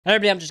Hello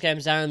everybody, I'm just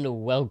Games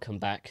and welcome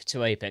back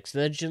to Apex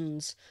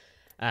Legends.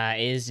 It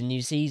is a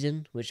new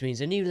season, which means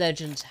a new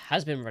legend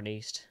has been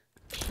released,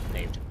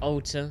 named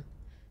Alta.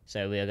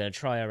 So we are going to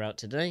try her out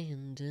today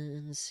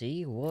and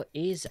see what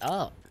is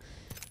up.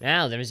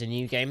 Now, there is a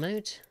new game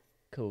mode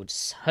called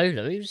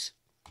Solos.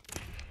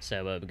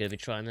 So we're going to be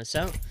trying this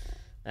out.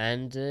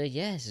 And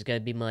yeah, this is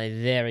going to be my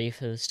very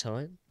first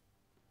time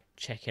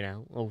checking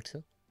out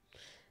Alta.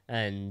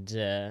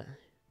 And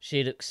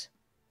she looks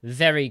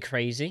very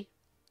crazy.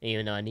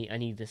 Even though I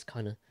need this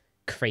kind of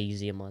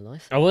crazy in my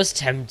life. I was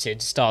tempted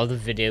to start the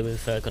video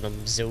with kind of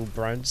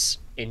Zilbrand's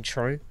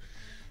intro,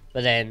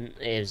 but then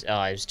it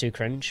was too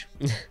cringe.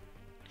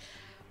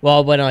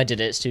 Well, when I did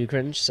it, it's too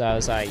cringe, so I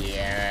was like,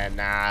 yeah,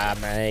 nah,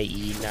 mate,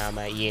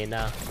 yeah,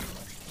 nah.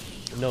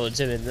 I'm not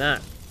doing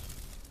that.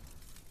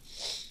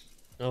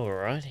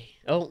 Alrighty.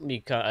 Oh,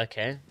 you can't,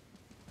 okay.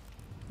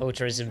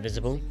 Ultra is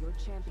invisible.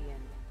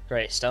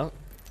 Great start.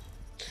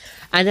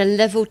 And then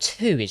level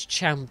 2 is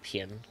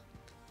champion.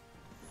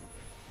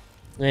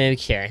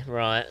 Okay,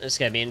 right, that's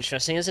gonna be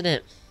interesting, isn't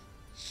it?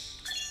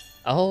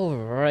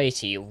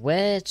 Alrighty,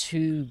 where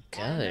to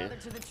go?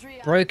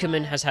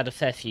 Brokerman has had a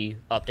fair few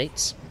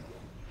updates.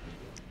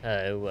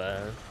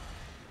 Oh,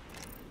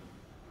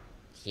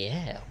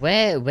 yeah,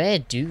 where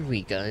do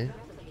we go?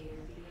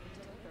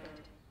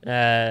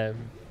 Guess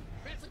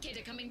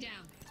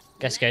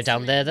go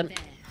down there then.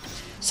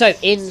 So,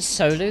 in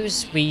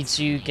solos, we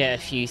do get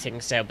a few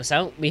things to help us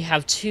out. We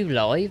have 2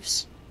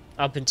 lives,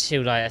 up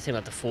until, like, I think,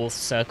 like, the 4th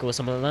circle or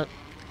something like that.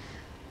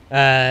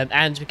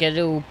 And we get a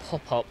little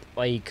pop-up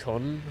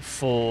icon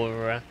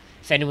for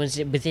if anyone's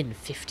within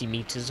 50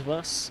 meters of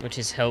us, which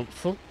is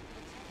helpful.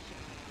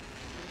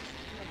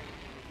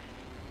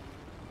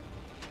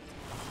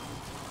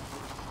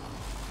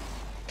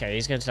 Okay,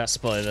 he's going to that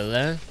spot over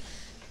there.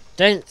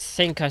 Don't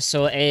think I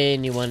saw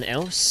anyone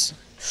else.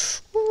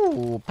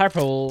 Ooh,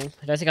 purple.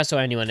 I don't think I saw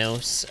anyone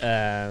else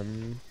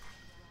land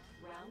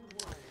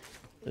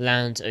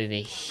over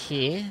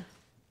here.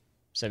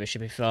 So we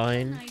should be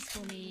fine. Nice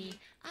for me.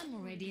 I'm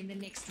already in the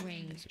next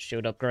ring.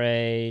 Shield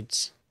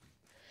upgrades.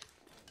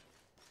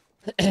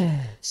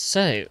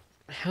 So,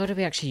 how do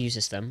we actually use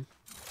this then?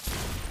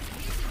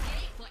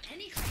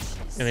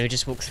 And we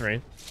just walk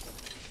through.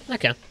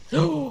 Okay.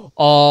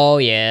 Oh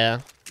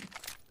yeah.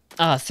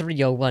 Ah,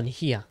 301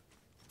 here.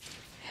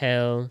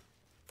 Hell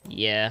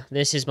yeah.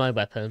 This is my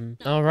weapon.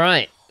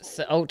 Alright.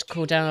 So alt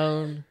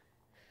cooldown.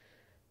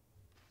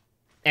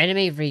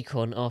 Enemy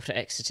recon after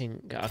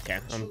exiting. Okay,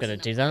 I'm gonna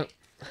do that.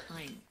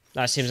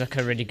 That seems like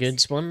a really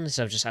good one,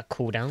 so just a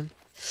cooldown.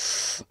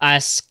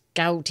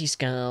 Scouty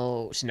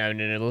scout. No,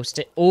 we'll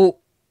stick. Oh!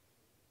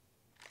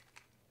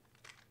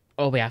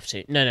 Oh, we have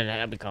to.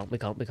 No,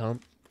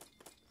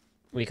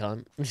 we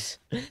can't.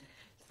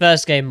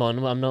 First game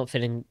on, I'm not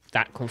feeling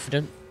that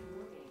confident.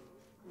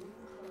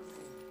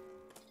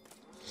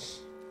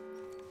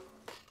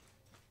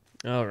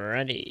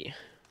 Alrighty.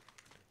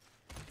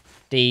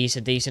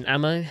 Decent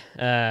ammo.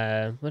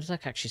 What is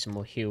like actually some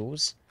more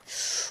heals?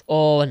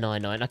 Oh,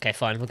 99. Okay,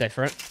 fine. We'll go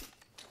for it.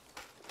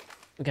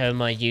 Go with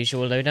my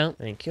usual loadout.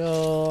 Thank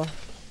you.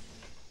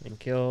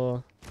 Thank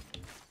you.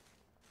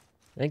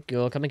 Thank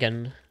you. Come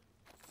again.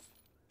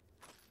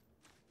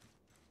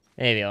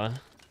 There we are.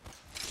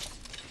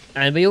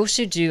 And we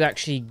also do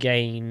actually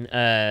gain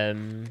a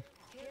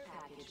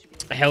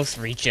health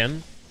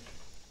regen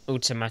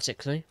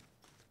automatically,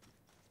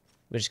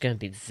 which is going to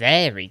be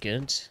very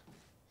good.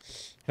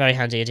 Very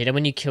handy indeed. And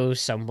when you kill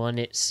someone,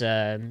 it's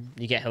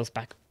you get health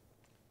back.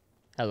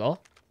 Hello?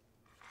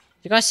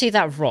 You guys see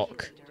that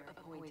rock?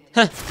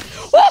 Huh.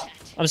 Oh!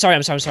 I'm sorry.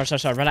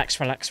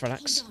 Relax.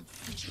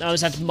 I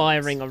was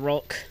admiring a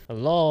rock.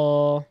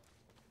 Hello?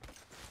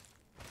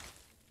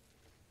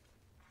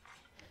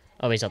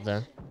 Oh, he's up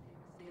there.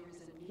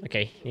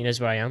 Okay, he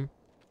knows where I am.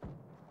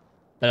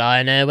 But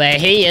I know where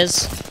he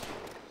is.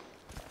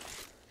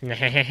 What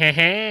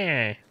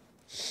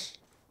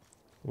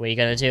are you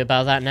gonna do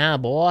about that now,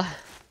 boy?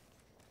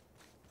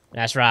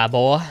 That's right,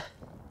 boy.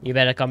 You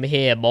better come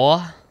here,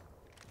 boy.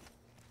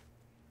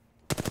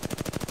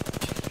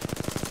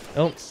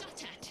 Oh.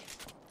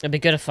 It'd be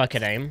good if I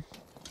could aim.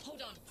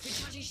 Hold on,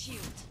 recharging shield.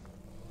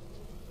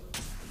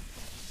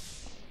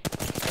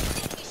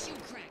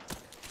 Shield cracked.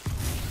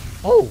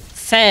 Oh,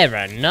 fair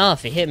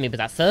enough. He hit me with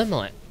that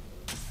thermite.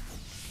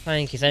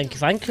 Thank you.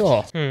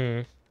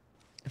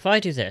 If I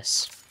do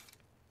this.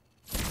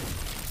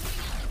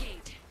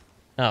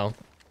 Oh.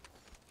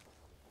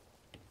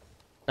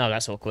 Oh,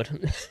 that's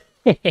awkward.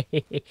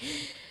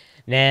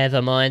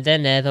 Never mind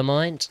then, never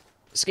mind.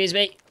 Excuse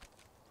me.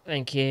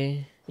 Thank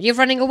you. You're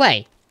running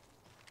away.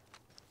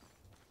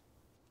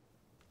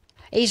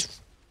 He's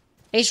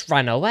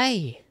run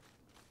away.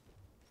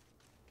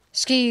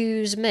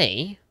 Excuse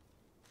me.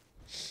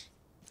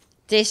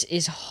 This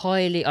is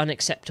highly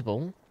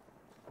unacceptable.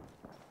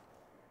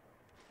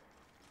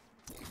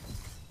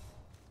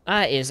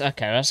 That is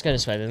okay. Let's go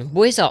this way then.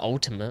 What is our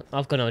ultimate?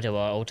 I've got no idea what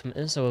our ultimate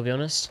is. I will be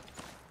honest.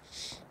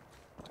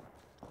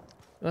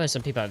 Oh, there's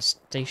some people at the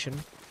station.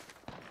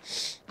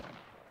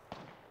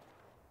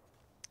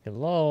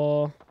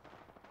 Hello.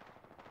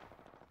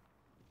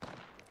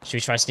 Should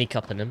we try to sneak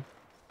up on him?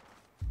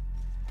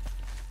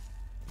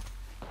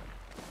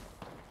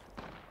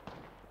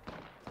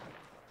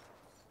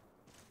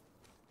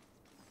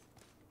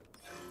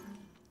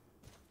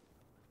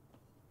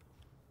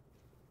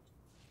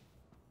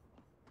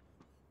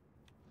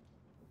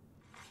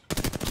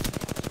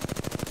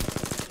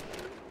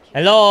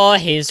 Hello,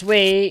 he's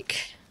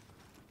weak.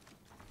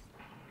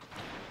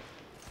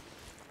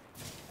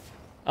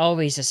 Oh,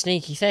 he's a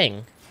sneaky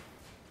thing.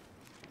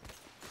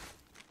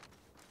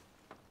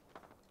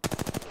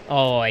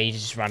 Oh, he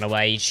just ran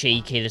away,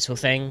 cheeky little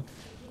thing.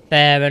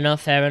 Fair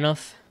enough, fair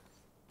enough.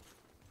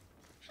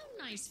 How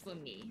nice for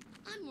me.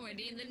 I'm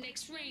already in the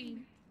next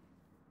ring.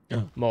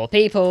 More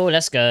people,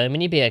 let's go. We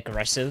need to be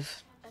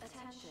aggressive.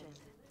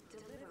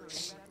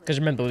 Because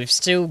remember, we've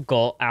still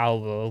got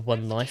our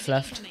one life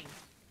left.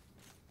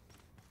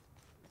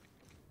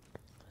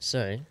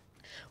 So,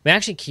 we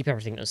actually keep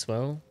everything as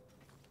well.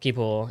 Keep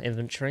our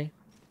inventory.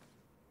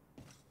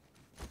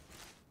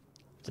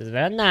 It's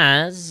very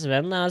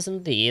nice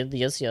indeed.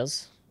 Yes,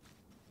 yes.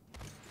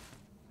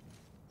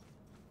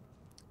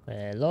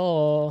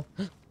 Hello.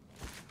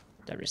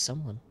 There is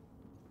someone.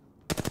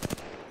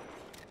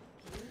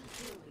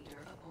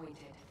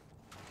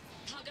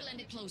 Target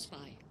landed close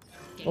by.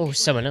 Oh,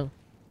 someone else.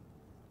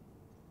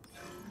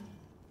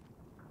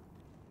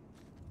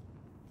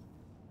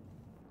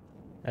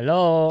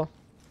 Hello.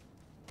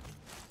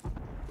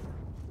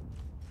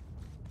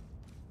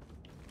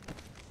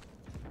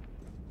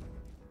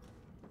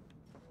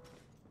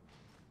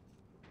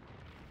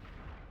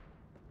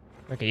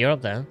 Okay, you're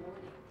up there.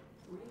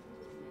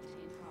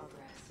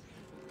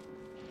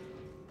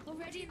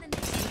 Already in the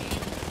next ring.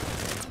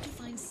 How to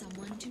find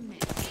someone to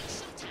match.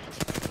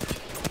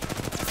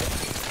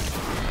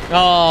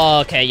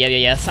 Oh, okay,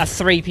 yeah. That's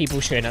 3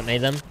 people shooting at me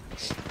then.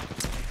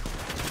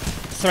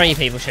 3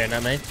 people shooting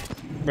at me.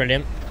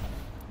 Brilliant.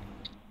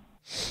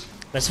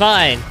 That's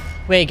fine.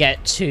 We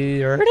get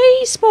to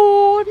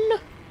respawn.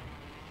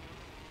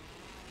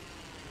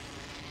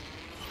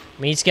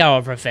 We need to get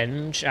our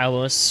revenge.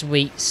 Our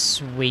sweet,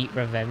 sweet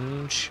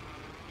revenge.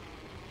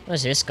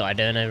 What's this guy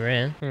doing over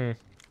here?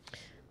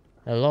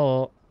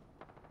 Hello.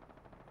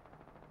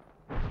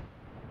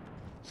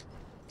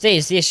 See,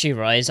 it's the issue,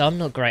 right? Is I'm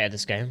not great at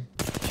this game.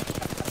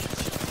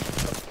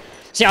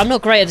 See, I'm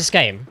not great at this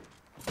game.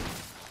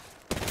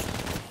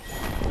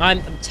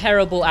 I'm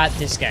terrible at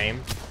this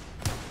game.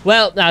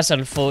 Well, that's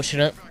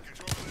unfortunate.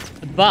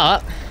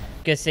 But,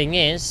 good thing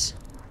is,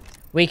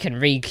 we can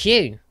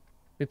re-queue.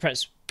 We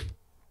press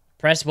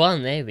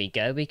 1, there we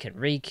go. We can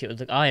re-queue.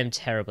 Look, I am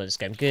terrible at this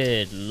game.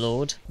 Good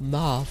lord.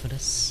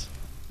 Marvellous.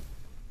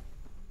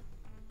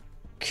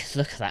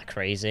 Look at that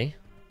crazy.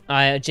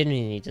 I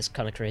genuinely need this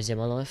kind of crazy in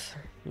my life.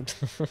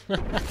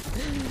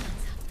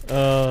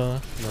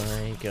 Oh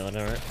my god,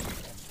 alright.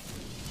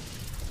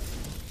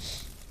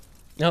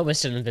 Oh, we're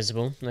still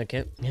invisible.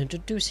 Okay.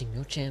 Introducing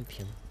your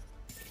champion.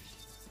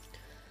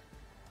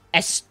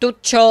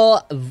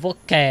 Estucho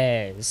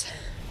Voces.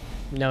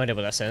 No idea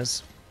what that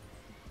says.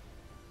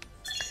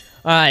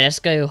 Alright, let's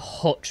go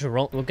Hot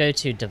Rock. We'll go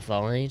to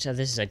Divide. Oh,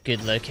 this is a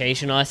good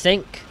location, I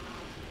think.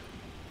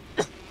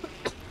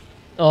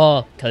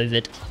 Oh,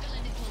 COVID.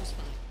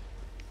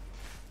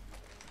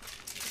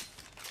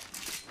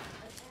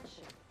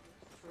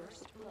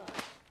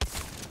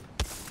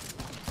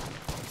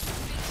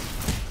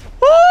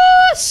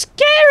 Oh,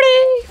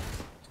 scary!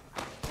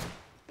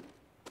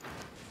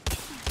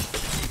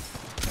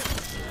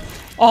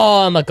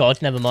 Oh my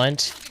god, never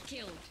mind.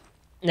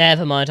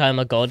 Never mind, I'm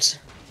a god.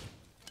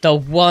 The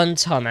one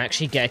time I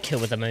actually get a kill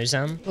with the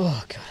Mozam.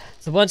 Oh god.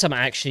 The one time I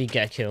actually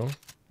get a kill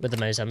with the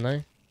Mozam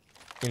though.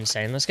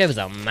 Insane. Let's go with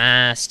the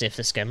Mastiff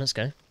this game, let's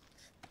go.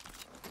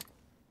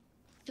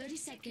 30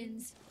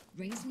 seconds.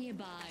 Rings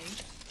nearby.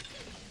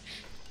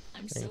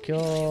 I'm Thank so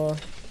you.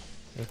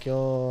 Thank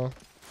you.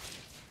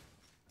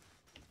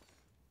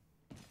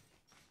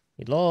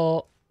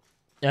 Hello.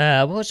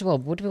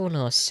 What do we want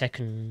our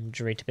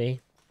secondary to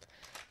be?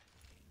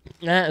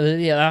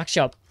 Yeah,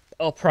 actually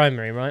our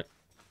primary, right?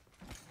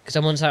 Because I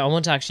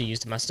want to actually use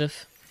the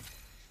Mastiff.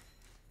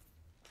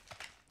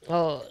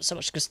 Oh, so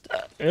much good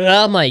stuff.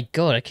 Oh my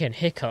god, I can't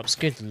hiccups.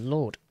 Good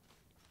lord.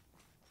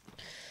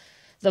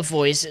 The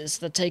voices,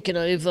 they're taking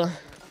over.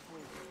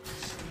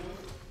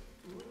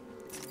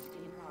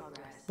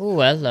 Oh,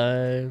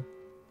 hello.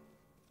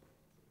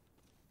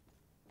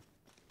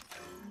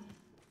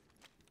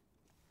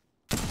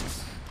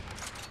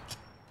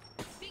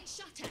 being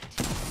shot at.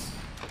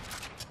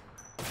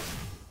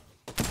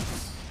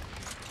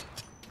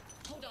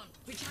 Hold on.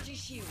 Recharging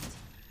shield.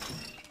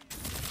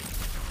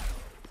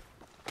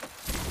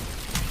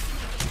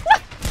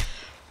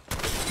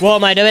 What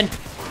am I doing?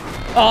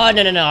 Oh,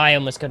 no, I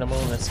almost killed him.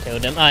 Almost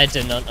killed him. I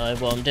do not know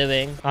what I'm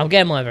doing. I'm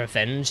getting my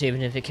revenge,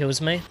 even if it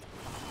kills me.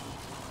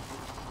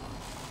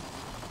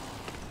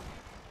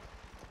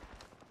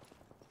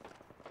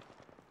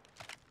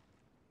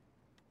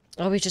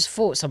 Oh, we just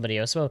fought somebody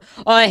as well.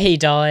 Oh, he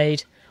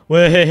died.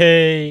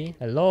 Way.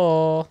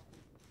 Hello.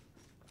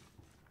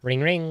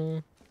 Ring,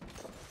 ring.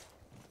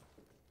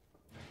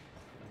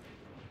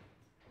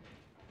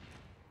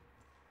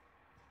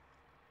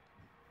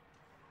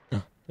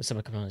 There's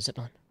someone coming on a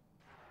zipline.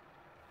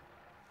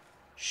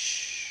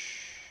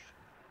 Shh.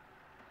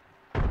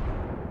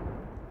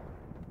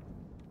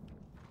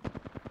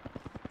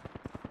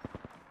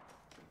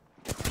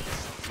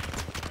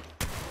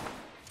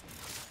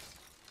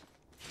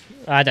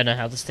 I don't know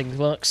how this thing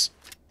works.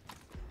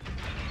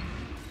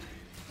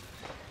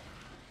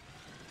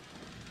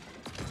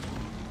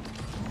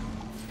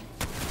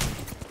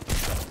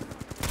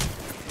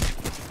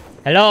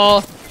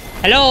 Hello?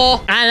 Hello?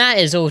 And that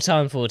is all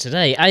time for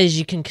today. As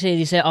you can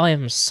clearly see, I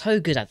am so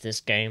good at this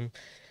game.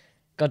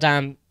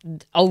 Goddamn,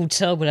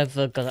 Alta,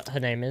 whatever her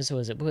name is, or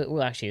is it?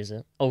 What actually is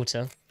it?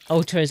 Alta.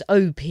 Alta is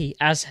OP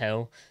as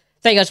hell.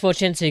 Thank you guys for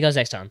watching. See you guys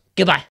next time. Goodbye.